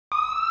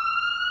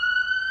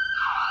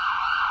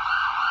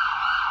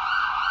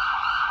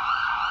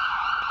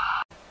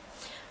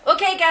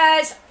Okay,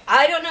 guys,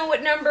 I don't know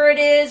what number it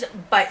is,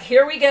 but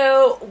here we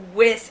go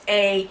with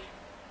a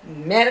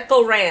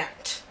medical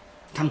rant.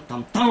 Dum,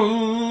 dum,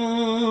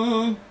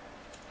 dum.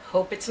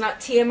 Hope it's not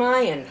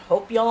TMI and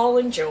hope y'all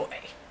enjoy.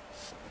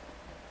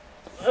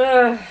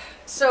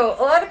 So,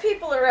 a lot of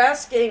people are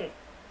asking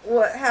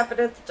what happened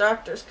at the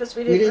doctor's because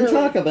we didn't really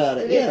talk about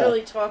it. We didn't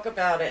really talk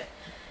about it.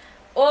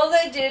 All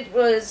they did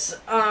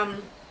was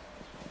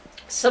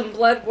some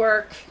blood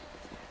work.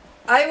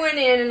 I went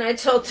in and I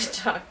told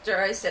the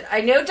doctor, I said, I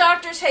know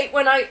doctors hate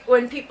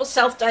when people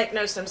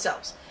self-diagnose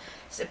themselves.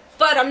 I said,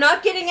 but I'm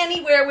not getting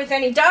anywhere with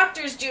any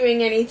doctors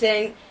doing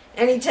anything,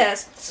 any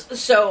tests.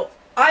 So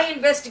I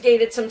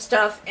investigated some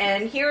stuff,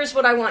 and here's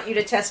what I want you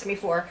to test me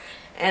for.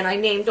 And I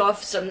named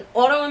off some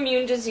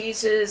autoimmune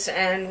diseases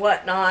and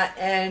whatnot.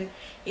 And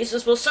he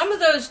says, well, some of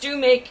those do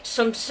make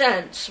some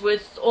sense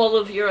with all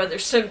of your other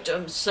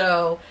symptoms.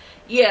 So,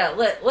 yeah,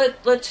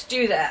 let's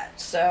do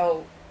that.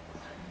 So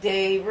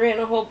they ran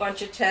a whole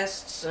bunch of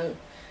tests, and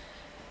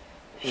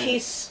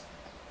he's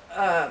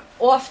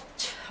off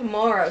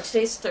tomorrow.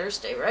 Today's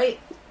Thursday, right?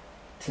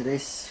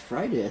 Today's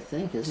Friday, I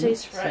think, isn't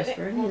Today's it? Friday.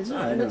 Hold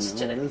on. I don't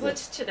know.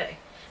 What's today?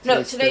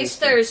 No, today's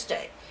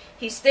Thursday.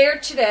 He's there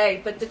today,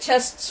 but the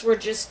tests were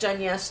just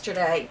done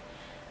yesterday.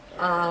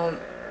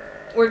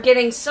 We're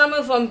getting some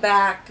of them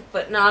back,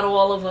 but not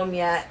all of them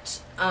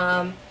yet.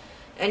 And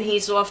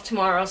he's off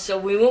tomorrow, so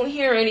we won't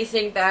hear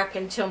anything back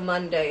until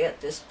Monday at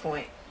this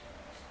point.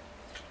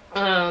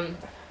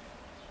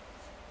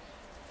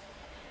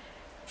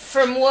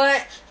 From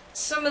what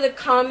some of the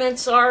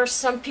comments are,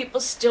 some people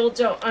still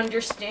don't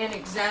understand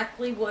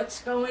exactly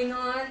what's going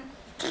on.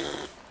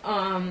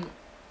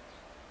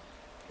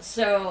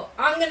 So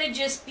I'm going to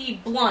just be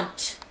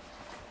blunt.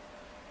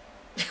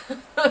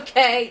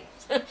 Okay?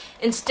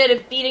 Instead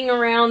of beating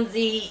around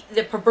the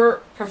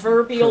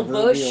proverbial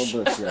bush.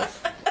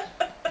 Yes.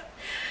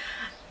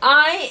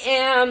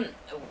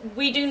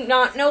 We do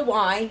not know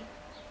why,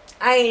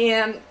 I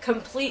am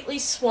completely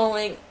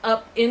swelling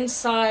up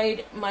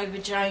inside my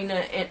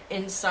vagina and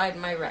inside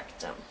my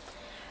rectum.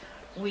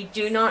 We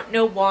do not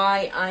know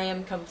why I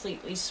am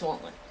completely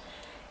swollen.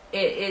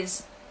 It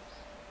is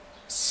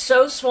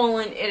so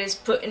swollen, it is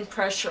putting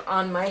pressure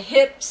on my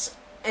hips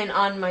and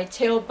on my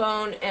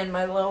tailbone and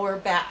my lower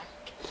back.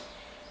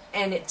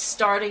 And it's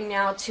starting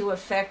now to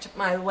affect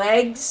my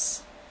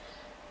legs,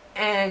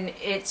 and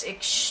it's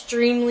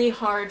extremely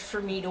hard for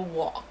me to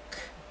walk.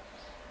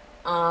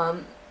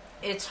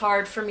 It's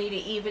hard for me to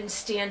even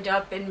stand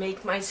up and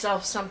make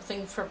myself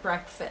something for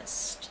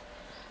breakfast.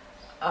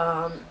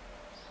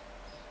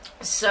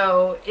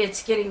 So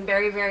it's getting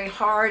very, very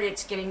hard.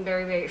 It's getting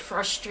very, very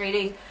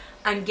frustrating.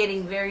 I'm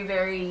getting very,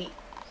 very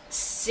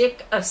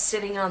sick of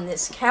sitting on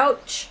this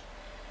couch.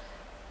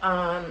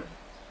 And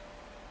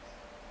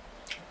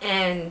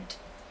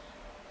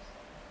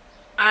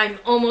I'm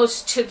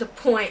almost to the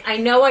point. I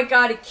know I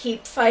got to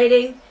keep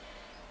fighting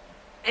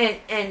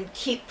and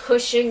keep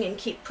pushing and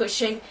keep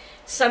pushing.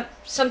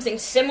 Something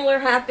similar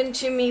happened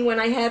to me when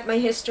I had my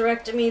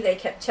hysterectomy. They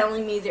kept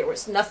telling me there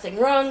was nothing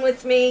wrong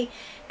with me,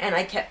 and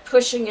I kept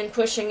pushing and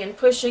pushing and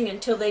pushing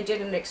until they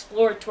did an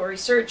exploratory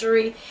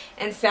surgery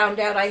and found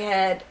out I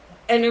had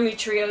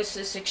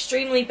endometriosis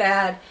extremely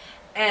bad,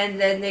 and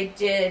then they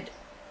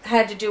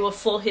had to do a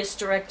full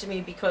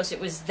hysterectomy because it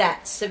was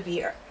that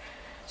severe.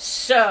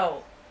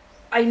 So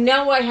I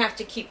know I have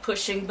to keep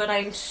pushing, but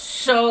I'm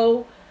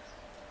so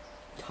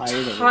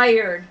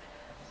tired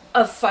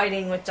of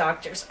fighting with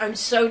doctors. I'm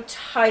so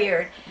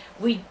tired.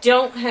 We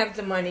don't have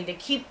the money to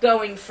keep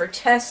going for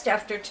test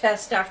after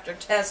test after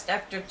test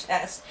after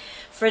test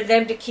for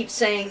them to keep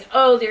saying,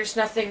 oh, there's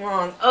nothing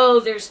wrong, oh,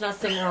 there's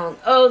nothing wrong,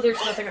 oh,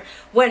 there's nothing wrong,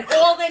 when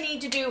all they need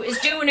to do is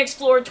do an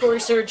exploratory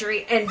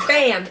surgery and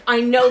bam,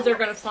 I know they're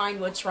going to find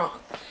what's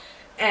wrong.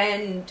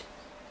 And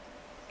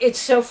it's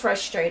so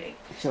frustrating.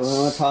 So we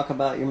want to talk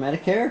about your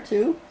Medicare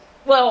too?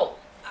 Well,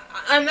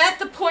 I'm at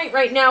the point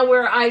right now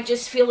where I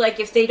just feel like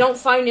if they don't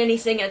find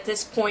anything at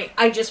this point,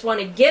 I just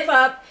want to give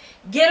up,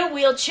 get a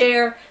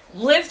wheelchair,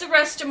 live the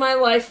rest of my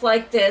life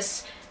like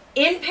this,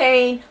 in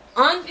pain,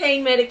 on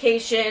pain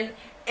medication,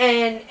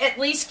 and at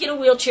least get a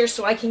wheelchair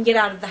so I can get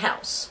out of the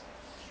house.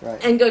 Right.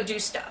 And go do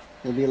stuff.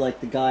 He'll be like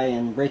the guy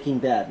in Breaking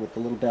Bad with the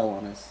little bell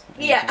on his...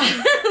 Yeah,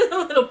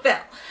 the little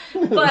bell.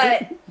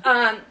 But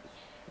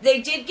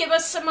they did give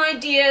us some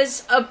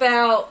ideas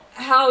about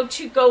how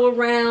to go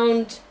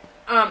around.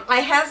 I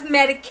have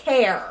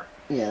Medicare.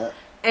 Yeah.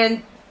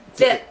 And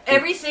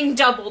everything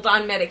doubled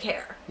on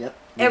Medicare. Yep.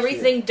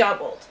 Everything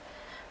doubled.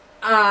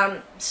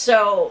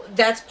 So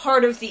that's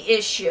part of the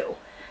issue.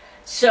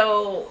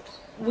 So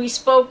we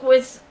spoke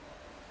with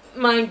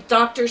my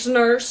doctor's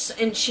nurse,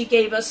 and she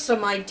gave us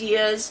some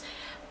ideas.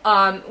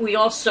 We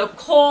also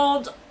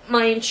called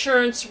my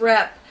insurance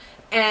rep,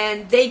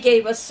 and they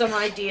gave us some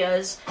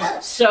ideas.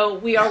 So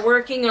we are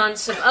working on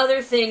some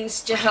other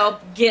things to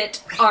help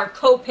get our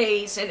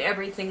co-pays and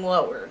everything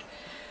lowered.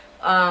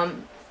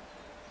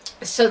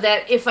 So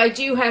that if I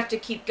do have to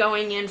keep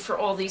going in for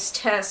all these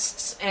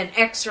tests and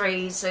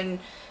x-rays and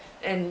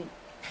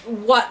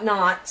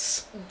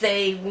whatnots,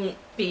 they won't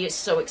be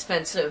so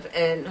expensive,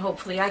 and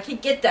hopefully I can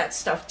get that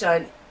stuff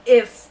done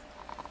if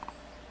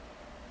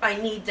I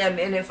need them,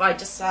 and if I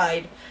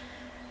decide,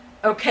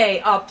 okay,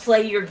 I'll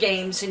play your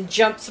games and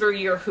jump through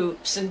your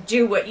hoops and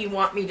do what you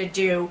want me to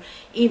do,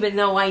 even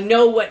though I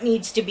know what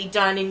needs to be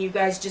done and you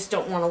guys just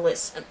don't want to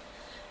listen.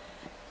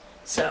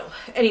 So,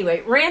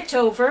 anyway, rant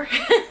over.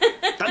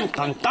 Dun,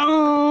 dun,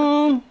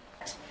 dun.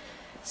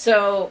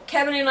 So,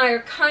 Kevin and I are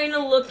kind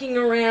of looking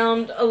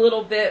around a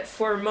little bit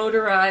for a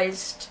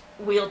motorized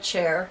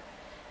wheelchair,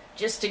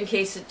 just in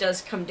case it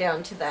does come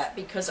down to that,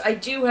 because I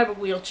do have a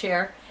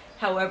wheelchair.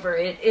 However,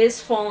 it is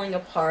falling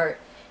apart.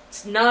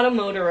 It's not a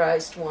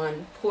motorized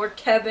one. Poor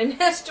Kevin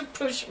has to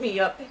push me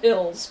up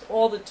hills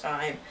all the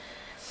time.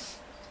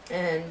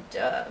 And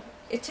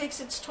it takes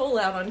its toll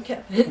out on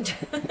Kevin.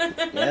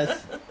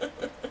 Yes.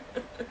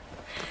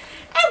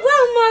 I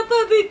want my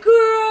baby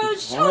girl.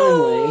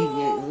 Finally,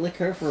 you lick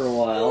her for a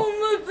while. Oh,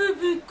 my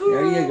baby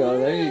girl. There you go,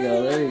 there you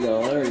go, there you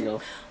go, there you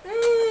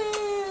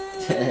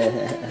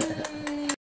go.